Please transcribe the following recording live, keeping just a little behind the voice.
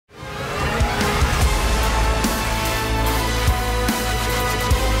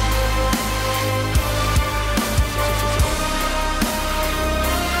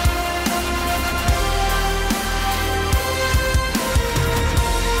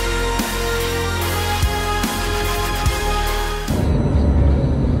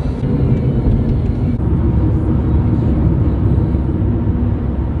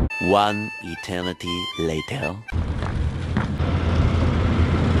One eternity later.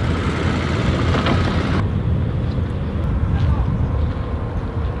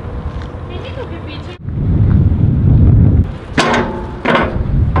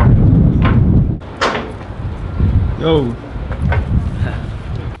 Yo.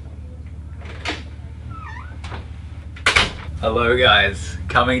 Hello guys,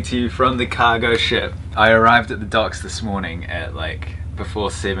 coming to you from the cargo ship. I arrived at the docks this morning at like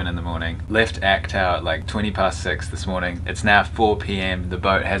before 7 in the morning. Left Act Tower at like 20 past 6 this morning. It's now 4 p.m. The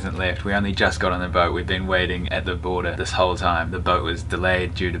boat hasn't left. We only just got on the boat. We've been waiting at the border this whole time. The boat was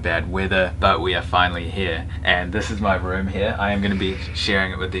delayed due to bad weather, but we are finally here. And this is my room here. I am going to be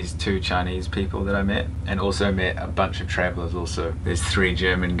sharing it with these 2 Chinese people that I met, and also met a bunch of travelers also. There's 3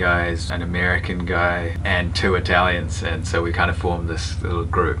 German guys, an American guy, and 2 Italians, and so we kind of formed this little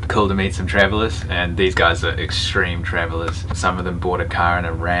group. Cool to meet some travelers, and these guys are extreme travelers. Some of them bought a car in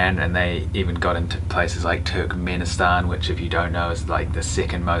Iran, and they even got into places like Turkmenistan, which if you don't know is like the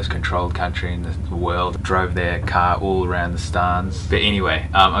 2nd most controlled country in the world. Drove their car all around the stans. But anyway,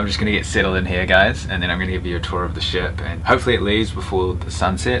 I'm just gonna get settled in here guys, and then I'm gonna give you a tour of the ship, and hopefully it leaves before the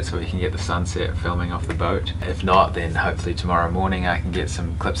sunset so we can get the sunset filming off the boat. If not, then hopefully tomorrow morning I can get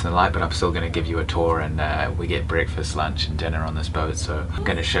some clips in the light, but I'm still gonna give you a tour, and we get breakfast, lunch and dinner on this boat, so I'm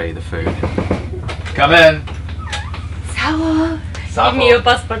gonna show you the food. Come in! Give me your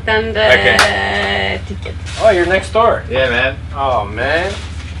passport and ticket. Oh, you're next door. Yeah, man. Oh, man.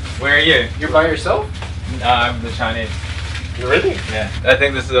 Where are you? You're by yourself? I'm the Chinese. You really? Yeah. I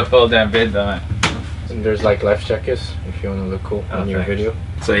think this is a fold down bed though, man. And there's like life jackets if you want to look cool on your video.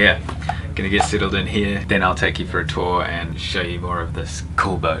 So yeah, gonna get settled in here. Then I'll take you for a tour and show you more of this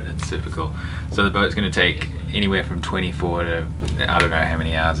cool boat. It's super cool. So the boat's gonna take anywhere from 24 to, I don't know how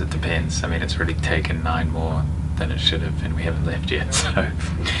many hours, it depends. I mean, it's already taken 9 more than it should have, and we haven't left yet, so.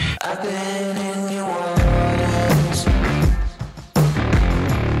 I've been in your waters.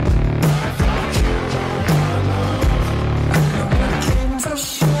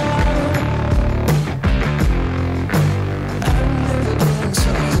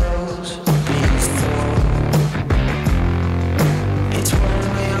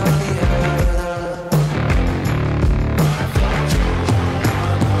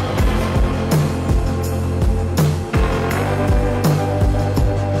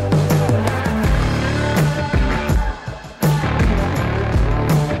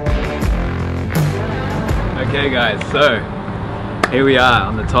 Okay guys, so here we are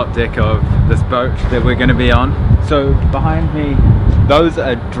on the top deck of this boat that we're going to be on. So behind me, those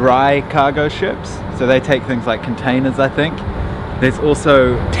are dry cargo ships, so they take things like containers, I think. There's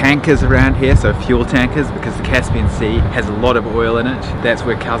also tankers around here, so fuel tankers, because the Caspian Sea has a lot of oil in it. That's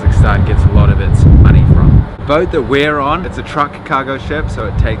where Kazakhstan gets a lot of its money from. The boat that we're on, it's a truck cargo ship, so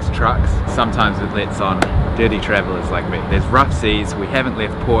it takes trucks. Sometimes it lets on dirty travelers like me. There's rough seas, we haven't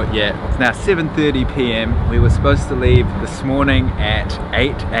left port yet. It's now 7:30 p.m. We were supposed to leave this morning at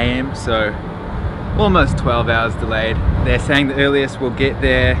 8 a.m, so almost 12 hours delayed. They're saying the earliest we'll get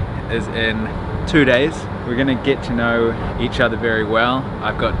there is in 2 days. We're gonna get to know each other very well.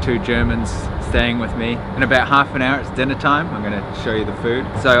 I've got 2 Germans staying with me. In about half an hour it's dinner time. I'm gonna show you the food.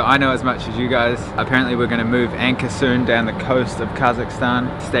 So I know as much as you guys. Apparently we're gonna move anchor soon down the coast of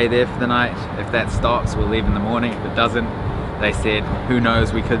Kazakhstan. Stay there for the night. If that stops, we'll leave in the morning. If it doesn't, they said, who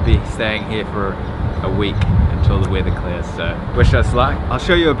knows, we could be staying here for a week until the weather clears, so wish us luck. I'll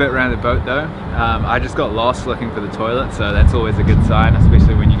show you a bit around the boat though. I just got lost looking for the toilet, so that's always a good sign,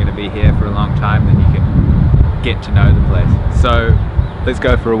 especially when you're going to be here for a long time, then you can get to know the place. So let's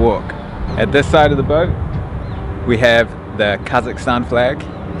go for a walk. At this side of the boat we have the Kazakhstan flag,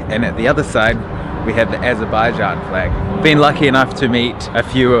 and at the other side we have the Azerbaijan flag. Been lucky enough to meet a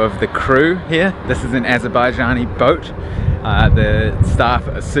few of the crew here. This is an Azerbaijani boat. The staff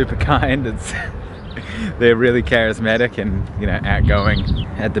are super kind. They're really charismatic and, you know, outgoing.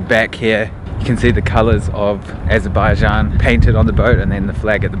 At the back here you can see the colors of Azerbaijan painted on the boat, and then the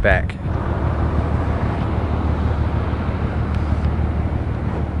flag at the back.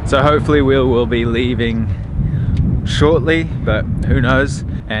 So hopefully we'll be leaving shortly, but who knows,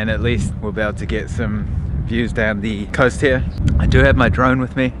 and at least we'll be able to get some views down the coast here. I do have my drone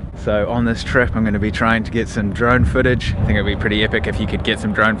with me, so on this trip I'm going to be trying to get some drone footage. I think it would be pretty epic if you could get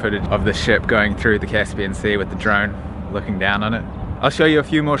some drone footage of the ship going through the Caspian Sea with the drone looking down on it. I'll show you a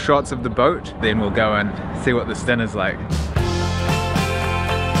few more shots of the boat, then we'll go and see what this dinner's like.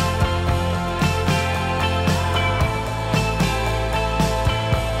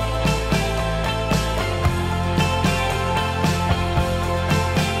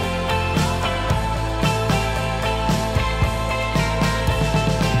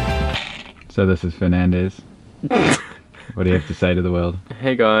 So this is Fernandez. What do you have to say to the world?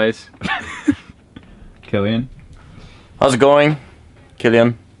 Hey guys. Killian? How's it going?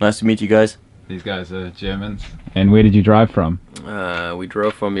 Killian, nice to meet you guys. These guys are Germans. And where did you drive from? We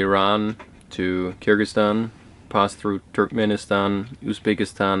drove from Iran to Kyrgyzstan, passed through Turkmenistan,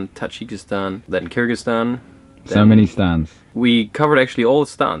 Uzbekistan, Tajikistan, then Kyrgyzstan. So many stans. We covered actually all the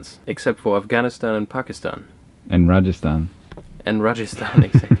stans, except for Afghanistan and Pakistan. And Rajasthan. And Rajasthan,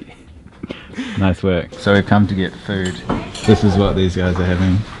 exactly. Nice work. So we've come to get food. This is what these guys are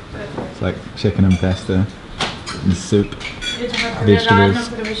having. It's like chicken and pasta and soup, vegetables.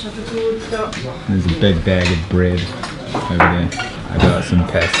 There's a big bag of bread over there. I got some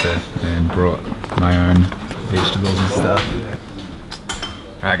pasta and brought my own vegetables and stuff.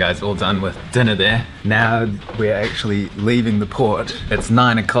 Alright guys, all done with dinner there. Now we're actually leaving the port. It's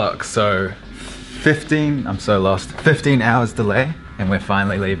 9 o'clock, so 15 hours delay, and we're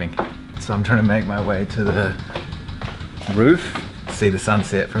finally leaving. So I'm trying to make my way to the roof, see the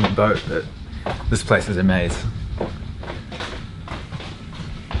sunset from the boat, but this place is a maze.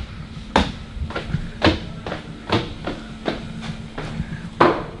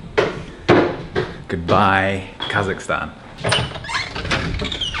 Goodbye, Kazakhstan.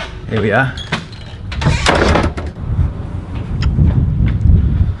 Here we are.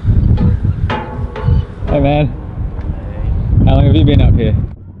 Hey man. How long have you been up here?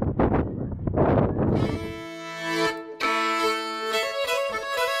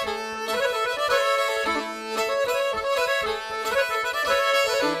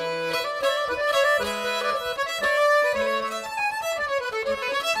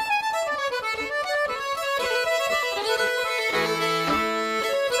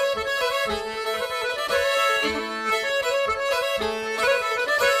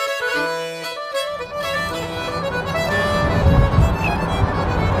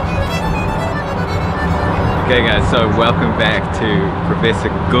 Okay guys, so welcome back to Professor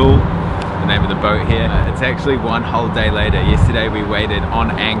Gul, the name of the boat here. It's actually one whole day later. Yesterday we waited on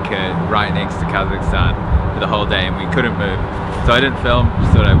anchor right next to Kazakhstan for the whole day and we couldn't move. So I didn't film,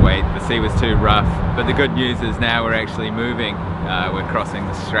 just thought I'd wait. The sea was too rough. But the good news is now we're actually moving. We're crossing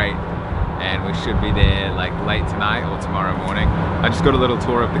the strait and we should be there like late tonight or tomorrow morning. I just got a little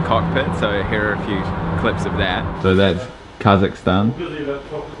tour of the cockpit, so here are a few clips of that. So that's Kazakhstan.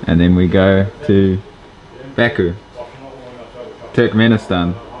 And then we go to Baku,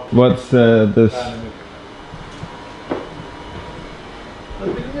 Turkmenistan. What's this?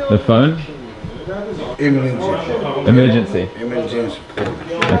 The phone? Emergency. Emergency.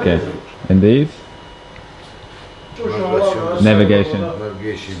 Okay. And these? Navigation.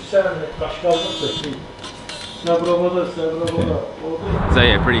 So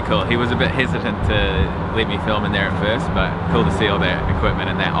yeah, pretty cool. He was a bit hesitant to let me film in there at first, but cool to see all that equipment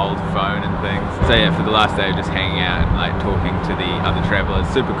and that old phone and things. So yeah, for the last day just hanging out and like talking to the other travellers.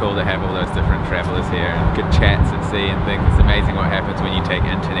 Super cool to have all those different travellers here and good chats at sea and things. It's amazing what happens when you take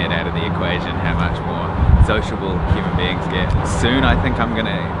internet out of the equation, how much more sociable human beings get. Soon I think I'm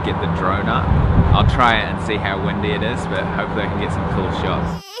gonna get the drone up. I'll try it and see how windy it is, but hopefully I can get some cool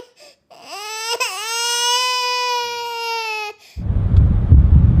shots.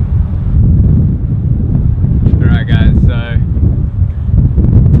 Guys, so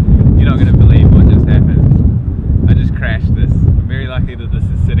you're not going to believe what just happened. I just crashed this. I'm very lucky that this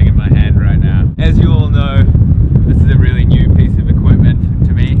is sitting in my hand right now. As you all know, this is a really new piece of equipment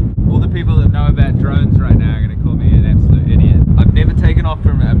to me. All the people that know about drones right now are going to call me an absolute idiot. I've never taken off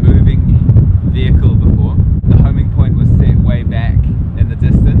from a moving vehicle before. The homing point was set way back in the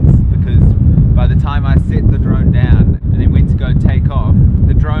distance because by the time I set the drone down and then went to go take off,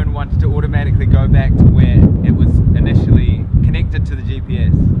 the drone wanted to automatically go back to where it was initially connected to the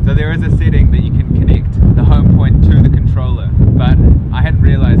GPS. So there is a setting that you can connect the home point to the controller, but I hadn't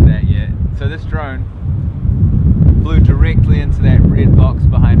realized that yet. So this drone flew directly into that red box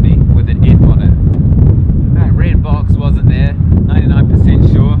behind me with an F on it. That red box wasn't there,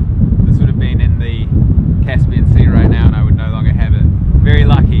 99% sure. This would have been in the Caspian Sea right now and I would no longer have it. Very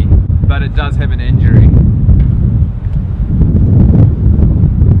lucky, but it does have an injury.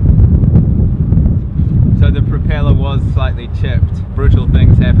 So the propeller was slightly chipped. Brutal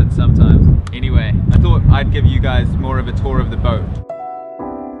things happen sometimes. Anyway, I thought I'd give you guys more of a tour of the boat.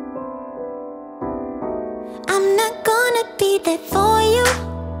 I'm not gonna be there for you,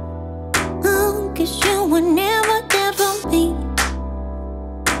 cause you were never there for me.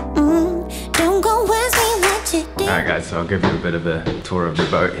 Don't go ask me what you did. Alright guys, so I'll give you a bit of a tour of the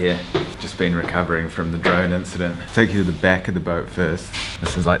boat here. Just been recovering from the drone incident. Take you to the back of the boat first.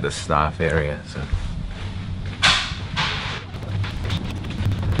 This is like the staff area, so.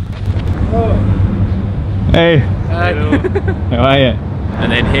 Oh. Hey. Hi. How are you? And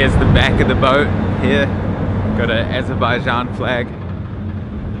then here's the back of the boat here. Got an Azerbaijan flag.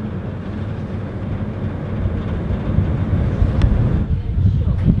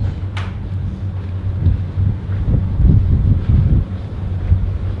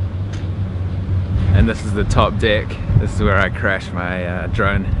 And this is the top deck. This is where I crashed my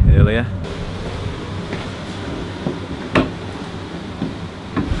drone earlier.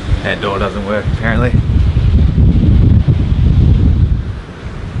 That door doesn't work apparently.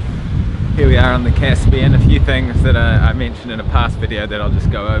 Here we are on the Caspian. A few things that I mentioned in a past video that I'll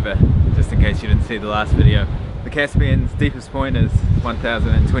just go over, just in case you didn't see the last video. The Caspian's deepest point is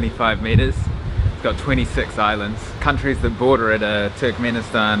 1,025 meters. It's got 26 islands. Countries that border it are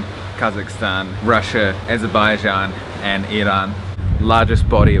Turkmenistan, Kazakhstan, Russia, Azerbaijan and Iran. Largest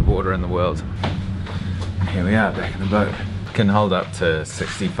body of water in the world. Here we are back in the boat. Can hold up to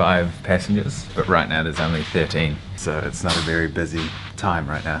 65 passengers, but right now there's only 13. So it's not a very busy time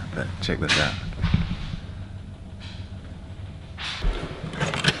right now, but check this out.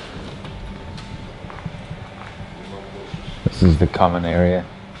 This is the common area.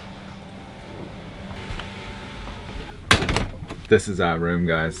 This is our room,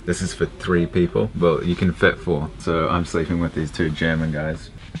 guys. This is for 3 people. Well, you can fit 4. So I'm sleeping with these 2 German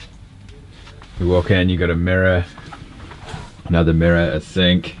guys. You walk in, you got a mirror, another mirror, a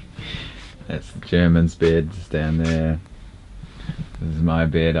sink. That's the German's bed, just down there. This is my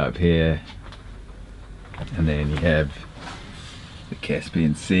bed up here. And then you have the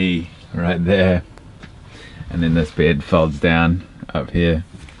Caspian Sea right there. And then this bed folds down up here.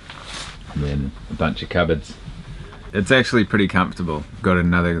 And then a bunch of cupboards. It's actually pretty comfortable. Got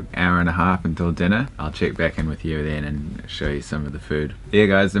another hour and a half until dinner. I'll check back in with you then and show you some of the food. Yeah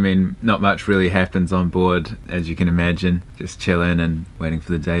guys, I mean, not much really happens on board, as you can imagine. Just chilling and waiting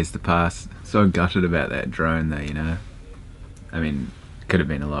for the days to pass. So gutted about that drone though, you know. I mean, could have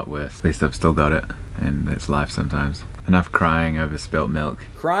been a lot worse. At least I've still got it, and that's life sometimes. Enough crying over spilt milk.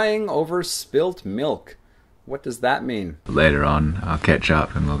 Crying over spilt milk. What does that mean? Later on, I'll catch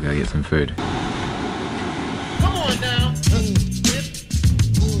up and we'll go get some food. Can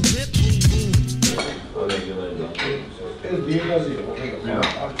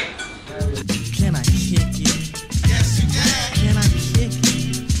I kick it? Yes, you can. Can I kick it?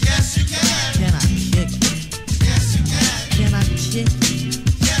 Yes, you can. Can I kick it? Yes, you can. Can I kick it?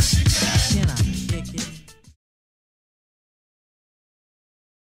 Yes, you can. Can I kick it?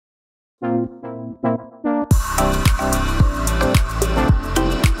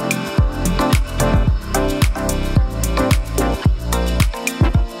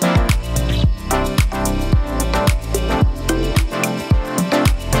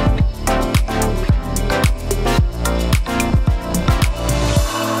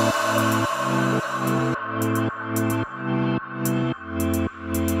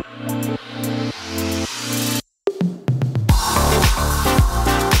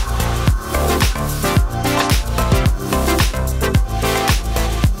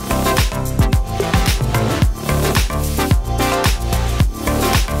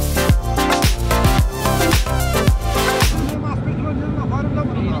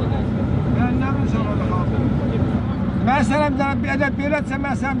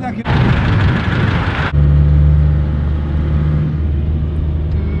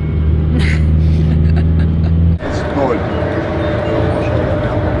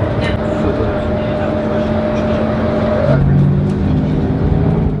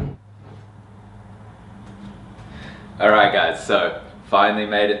 Alright guys, so finally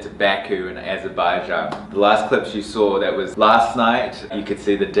made it to Baku in Azerbaijan. The last clips you saw, that was last night. You could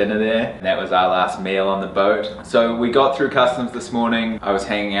see the dinner there, and that was our last meal on the boat. So we got through customs this morning. I was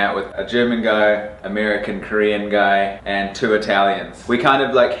hanging out with a German guy, American, Korean guy, and 2 Italians. We kind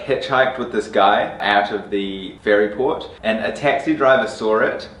of like hitchhiked with this guy out of the ferry port, and a taxi driver saw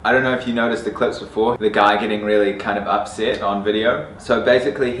it. I don't know if you noticed the clips before, the guy getting really kind of upset on video. So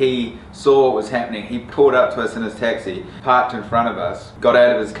basically he saw what was happening. He pulled up to us in his taxi, parked in front of us, got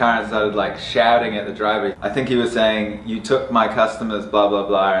out of his car and started like shouting at the driver. I think he was saying, "You took my customers, blah blah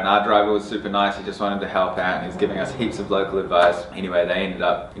blah," and our driver was super nice. He just wanted to help out and he was giving us heaps of local advice. Anyway, they ended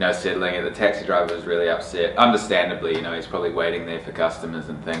up, you know, settling it. The taxi driver was really upset. Understandably, you know, he's probably waiting there for customers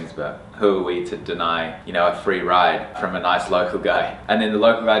and things, but who are we to deny, you know, a free ride from a nice local guy? And then the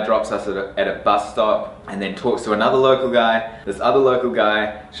local guy drops us at a bus stop, and then talks to another local guy. This other local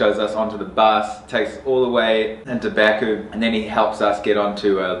guy shows us onto the bus, takes us all the way into Baku, and then he helps us get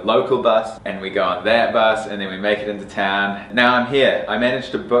onto a local bus, and we go on that bus, and then we make it into town. Now I'm here. I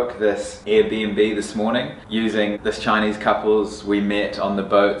managed to book this Airbnb this morning using this Chinese couples we met on the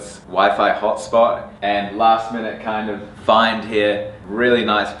boat's Wi-Fi hotspot, and last minute kind of find here. Really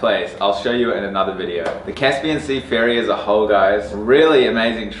nice place. I'll show you it in another video. The Caspian Sea ferry as a whole, guys, really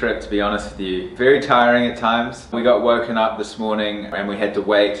amazing trip, to be honest with you. Very tiring at times. We got woken up this morning and we had to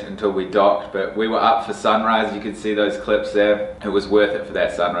wait until we docked, but we were up for sunrise. You could see those clips there. It was worth it for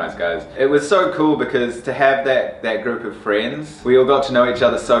that sunrise, guys. It was so cool because to have that group of friends, we all got to know each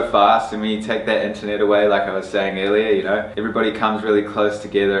other so fast, and when you take that internet away, like I was saying earlier, you know, everybody comes really close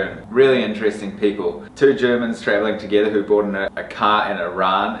together, and really interesting people. Two Germans traveling together who bought in a car in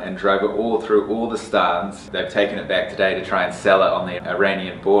Iran and drove it all through all the stands. They've taken it back today to try and sell it on the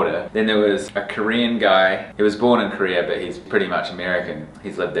Iranian border. Then there was a Korean guy. He was born in Korea, but he's pretty much American.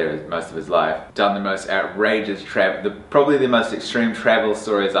 He's lived there most of his life. Done the most outrageous travel, probably the most extreme travel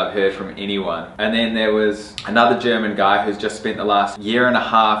stories I've heard from anyone. And then there was another German guy who's just spent the last year and a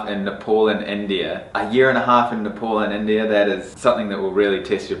half in Nepal and India. A year and a half in Nepal and India, that is something that will really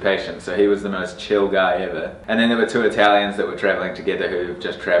test your patience. So he was the most chill guy ever. And then there were two Italians that were traveling together who've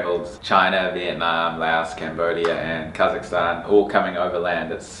just traveled China, Vietnam, Laos, Cambodia and Kazakhstan, all coming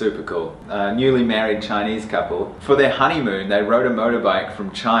overland. It's super cool. A newly married Chinese couple, for their honeymoon they rode a motorbike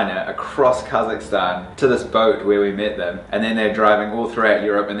from China across Kazakhstan to this boat where we met them, and then they're driving all throughout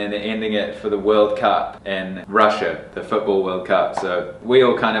Europe, and then they're ending it for the World Cup in Russia, the football World Cup. So we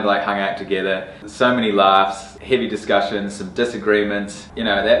all kind of like hung out together. So many laughs, heavy discussions, some disagreements. You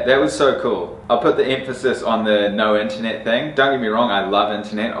know, that was so cool. I'll put the emphasis on the no internet thing. Don't get me wrong, I love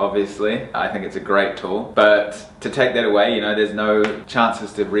internet, obviously. I think it's a great tool. But to take that away, you know, there's no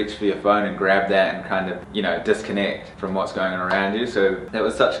chances to reach for your phone and grab that and kind of, you know, disconnect from what's going on around you. So that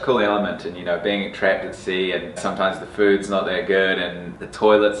was such a cool element, and, you know, being trapped at sea, and sometimes the food's not that good, and the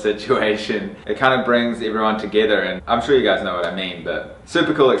toilet situation. It kind of brings everyone together, and I'm sure you guys know what I mean, but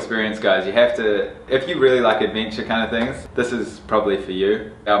super cool experience, guys. You have to, if you really like adventure kind of things, this is probably for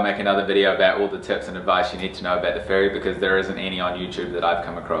you. I'll make another video about all the tips and advice you need to know about the ferry, because there isn't any on YouTube that I've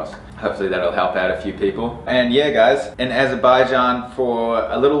come across. Hopefully that'll help out a few people. And yeah, guys, in Azerbaijan for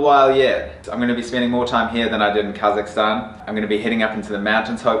a little while yet. I'm going to be spending more time here than I did in Kazakhstan. I'm going to be heading up into the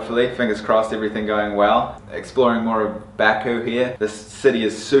mountains, hopefully. Fingers crossed, everything going well. Exploring more of Baku here. This city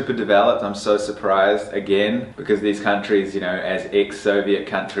is super developed. I'm so surprised, again, because these countries, you know, as ex-Soviet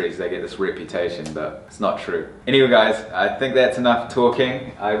countries, they get this reputation, but it's not true. Anyway, guys, I think that's enough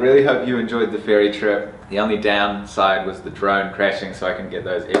talking. I really hope you enjoyed the ferry trip. The only downside was the drone crashing, so I can get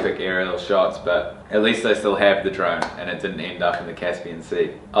those epic aerial shots, but at least I still have the drone and it didn't end up in the Caspian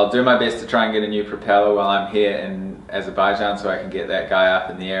Sea. I'll do my best to try and get a new propeller while I'm here in Azerbaijan, so I can get that guy up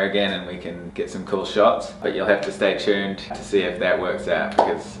in the air again and we can get some cool shots. But you'll have to stay tuned to see if that works out,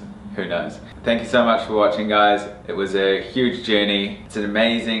 because who knows. Thank you so much for watching, guys. It was a huge journey. It's an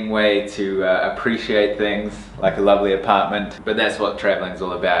amazing way to appreciate things, like a lovely apartment, but that's what traveling's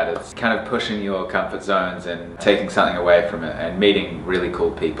all about. It's kind of pushing your comfort zones and taking something away from it and meeting really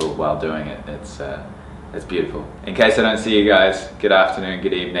cool people while doing it. It's beautiful. In case I don't see you guys, good afternoon,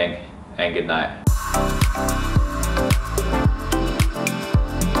 good evening, and good night.